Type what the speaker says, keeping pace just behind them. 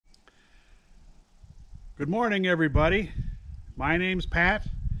Good morning, everybody. My name's Pat,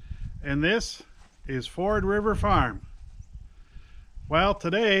 and this is Ford River Farm. Well,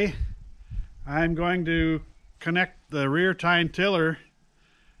 today I'm going to connect the rear tine tiller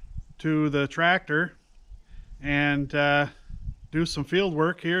to the tractor and do some field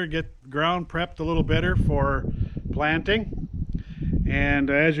work here, get the ground prepped a little better for planting.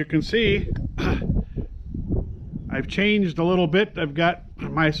 And as you can see, I've changed a little bit. I've got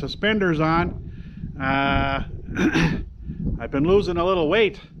my suspenders on. I've been losing a little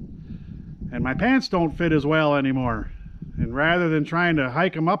weight and my pants don't fit as well anymore, and rather than trying to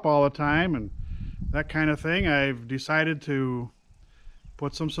hike them up all the time and that kind of thing, I've decided to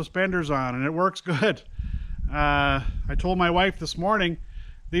put some suspenders on, and it works good. I told my wife this morning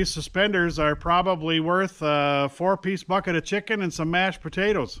these suspenders are probably worth a 4-piece bucket of chicken and some mashed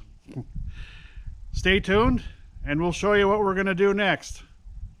potatoes. Stay tuned and we'll show you what we're going to do next.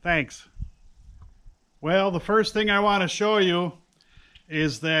 Thanks. Well, the first thing I want to show you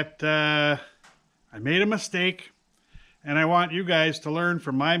is that I made a mistake, and I want you guys to learn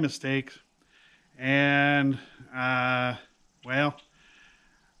from my mistakes. And well,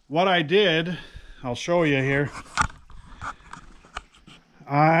 what I did, I'll show you here.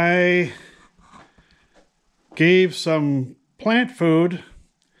 I gave some plant food.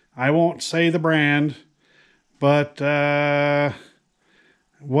 I won't say the brand, but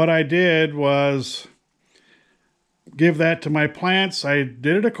what I did was give that to my plants. I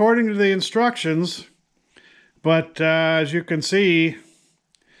did it according to the instructions, but as you can see,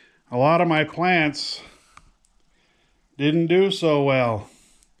 a lot of my plants didn't do so well.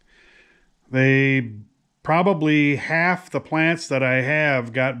 Probably half the plants that I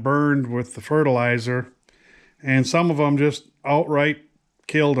have got burned with the fertilizer, and some of them just outright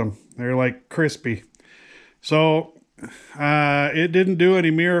killed them. They're like crispy. So it didn't do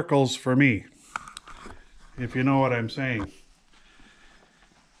any miracles for me, if you know what I'm saying.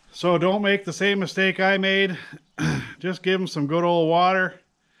 So don't make the same mistake I made. Just give them some good old water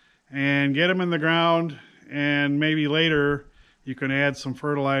and get them in the ground, and maybe later you can add some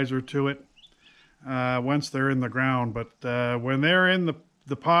fertilizer to it once they're in the ground. But when they're in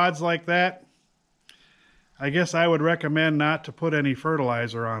the pods like that, I guess I would recommend not to put any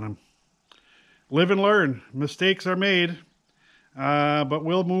fertilizer on them. Live and learn. Mistakes are made, but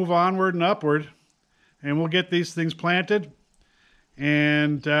we'll move onward and upward. And we'll get these things planted,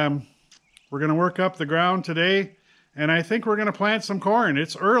 and we're going to work up the ground today, and I think we're going to plant some corn.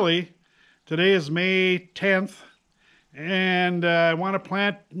 It's early. Today is May 10th, and I want to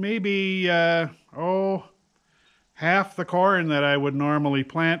plant maybe half the corn that I would normally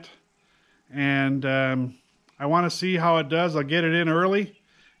plant, and I want to see how it does. I'll get it in early,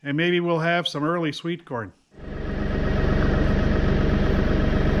 and maybe we'll have some early sweet corn.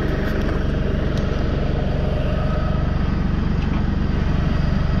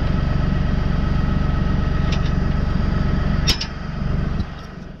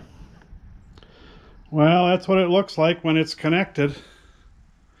 Well, that's what it looks like when it's connected.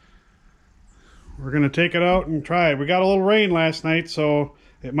 We're going to take it out and try it. We got a little rain last night, so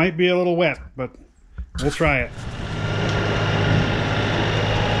it might be a little wet, but we'll try it.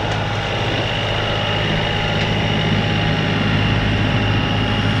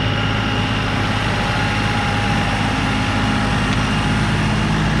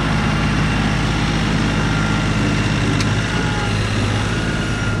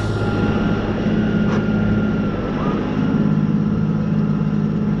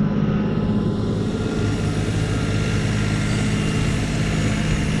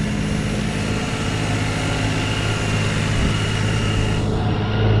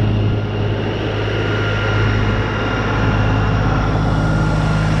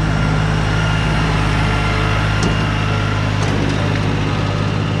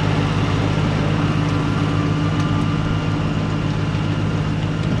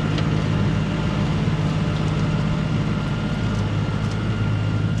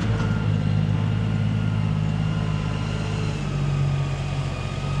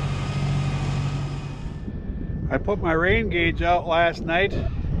 I put my rain gauge out last night,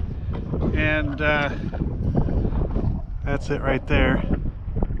 and that's it right there.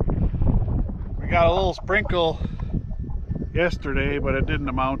 We got a little sprinkle yesterday, but it didn't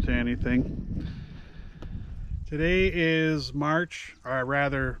amount to anything. Today is May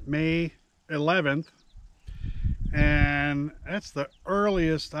 11th, and that's the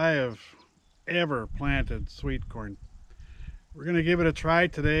earliest I have ever planted sweet corn. We're going to give it a try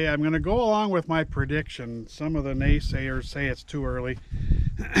today. I'm going to go along with my prediction. Some of the naysayers say it's too early.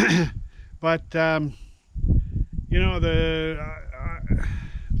 But, you know, the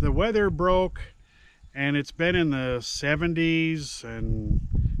weather broke and it's been in the 70s and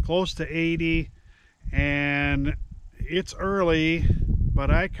close to 80, and it's early,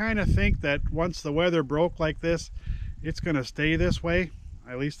 but I kind of think that once the weather broke like this, it's going to stay this way.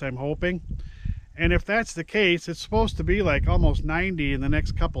 At least I'm hoping. And if that's the case, it's supposed to be like almost 90 in the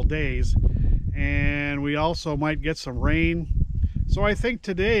next couple days, and we also might get some rain. So I think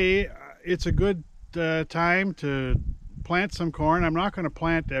today it's a good time to plant some corn. I'm not going to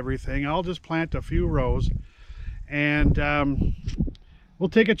plant everything. I'll just plant a few rows, and we'll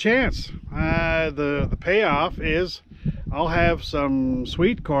take a chance. The payoff is I'll have some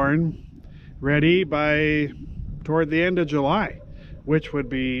sweet corn ready by toward the end of July, which would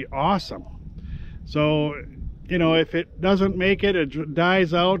be awesome. So, you know, if it doesn't make it, it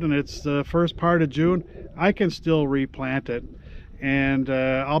dies out and it's the first part of June, I can still replant it. And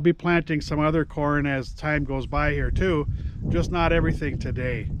I'll be planting some other corn as time goes by here too, just not everything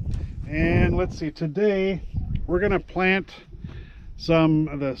today. And let's see, today we're going to plant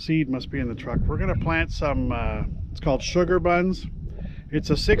some, the seed must be in the truck. We're going to plant some, it's called sugar buns. It's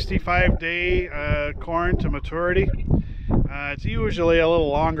a 65-day corn to maturity. It's usually a little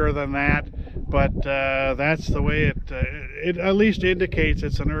longer than that, but that's the way it at least indicates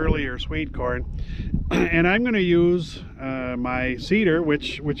it's an earlier sweet corn. And I'm going to use my seeder,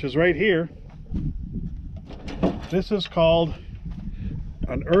 which is right here. This is called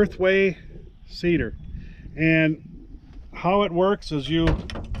an Earthway seeder, and how it works is you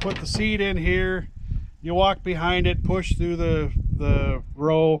put the seed in here, you walk behind it, push through the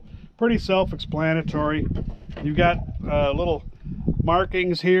row. Pretty self-explanatory. You've got little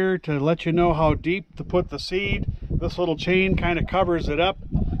markings here to let you know how deep to put the seed. This little chain kind of covers it up,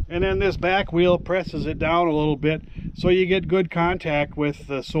 and then this back wheel presses it down a little bit so you get good contact with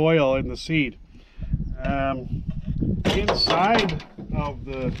the soil and the seed. Inside of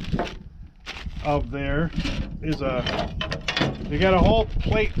there is you got a whole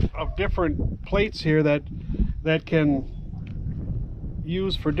plate of different plates here that can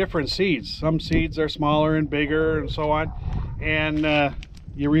use for different seeds. Some seeds are smaller and bigger and so on, and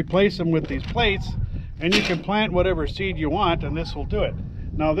you replace them with these plates and you can plant whatever seed you want, and this will do it.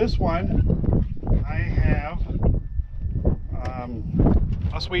 Now this one, I have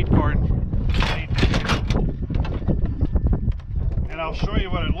a sweet corn seed, and I'll show you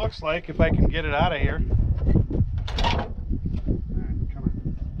what it looks like if I can get it out of here.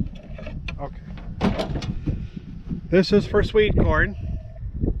 Okay, this is for sweet corn.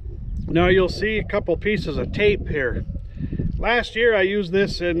 Now you'll see a couple pieces of tape here. Last year I used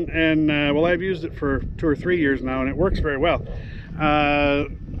this and well, I've used it for 2 or 3 years now, and it works very well.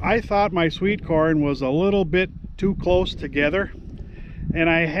 I thought my sweet corn was a little bit too close together, and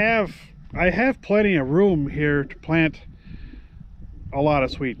I have plenty of room here to plant a lot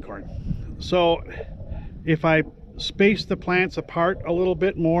of sweet corn. So if I space the plants apart a little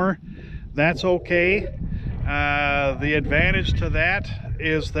bit more, that's okay. The advantage to that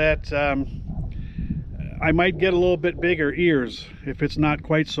is that I might get a little bit bigger ears if it's not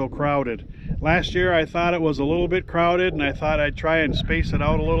quite so crowded. Last year I thought it was a little bit crowded, and I thought I'd try and space it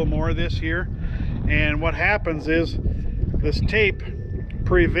out a little more this year. And what happens is this tape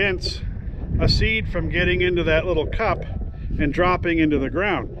prevents a seed from getting into that little cup and dropping into the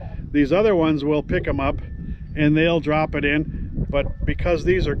ground. These other ones will pick them up and they'll drop it in, but because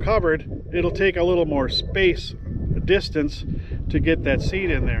these are covered, it'll take a little more space, distance, to get that seed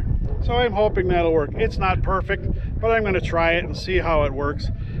in there. So I'm hoping that'll work. It's not perfect, but I'm going to try it and see how it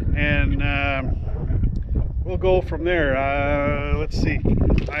works, and we'll go from there. Let's see.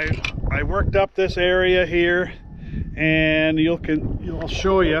 I worked up this area here, and you'll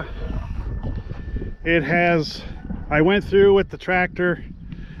show you. It has. I went through with the tractor.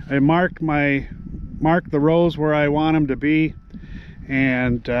 I marked the rows where I want them to be,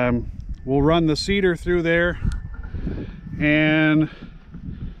 and we'll run the seeder through there, and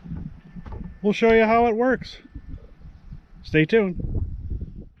we'll show you how it works. Stay tuned.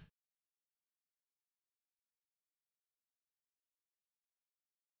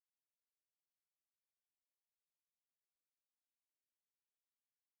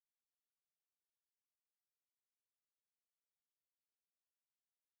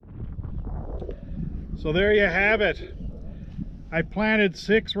 So there you have it. I planted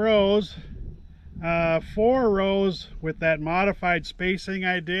 6 rows, 4 rows with that modified spacing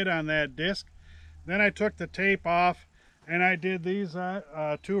I did on that disc. Then I took the tape off and I did these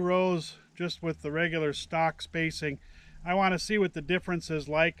 2 rows just with the regular stock spacing. I want to see what the difference is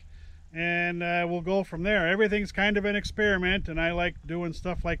like, and we'll go from there. Everything's kind of an experiment, and I like doing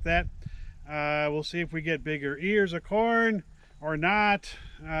stuff like that. We'll see if we get bigger ears of corn or not.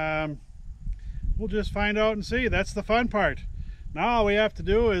 we'll just find out and see. That's the fun part. Now all we have to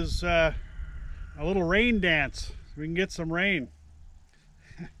do is a little rain dance. We can get some rain.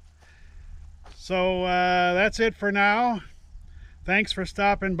 So that's it for now. Thanks for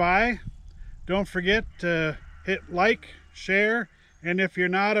stopping by. Don't forget to hit like, share, and if you're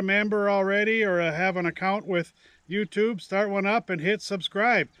not a member already or have an account with YouTube, start one up and hit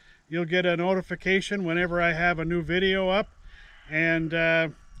subscribe. You'll get a notification whenever I have a new video up. And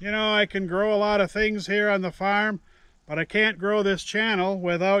you know, I can grow a lot of things here on the farm, but I can't grow this channel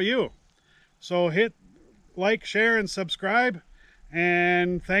without you. So hit like, share, and subscribe.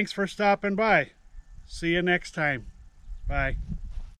 And thanks for stopping by. See you next time. Bye.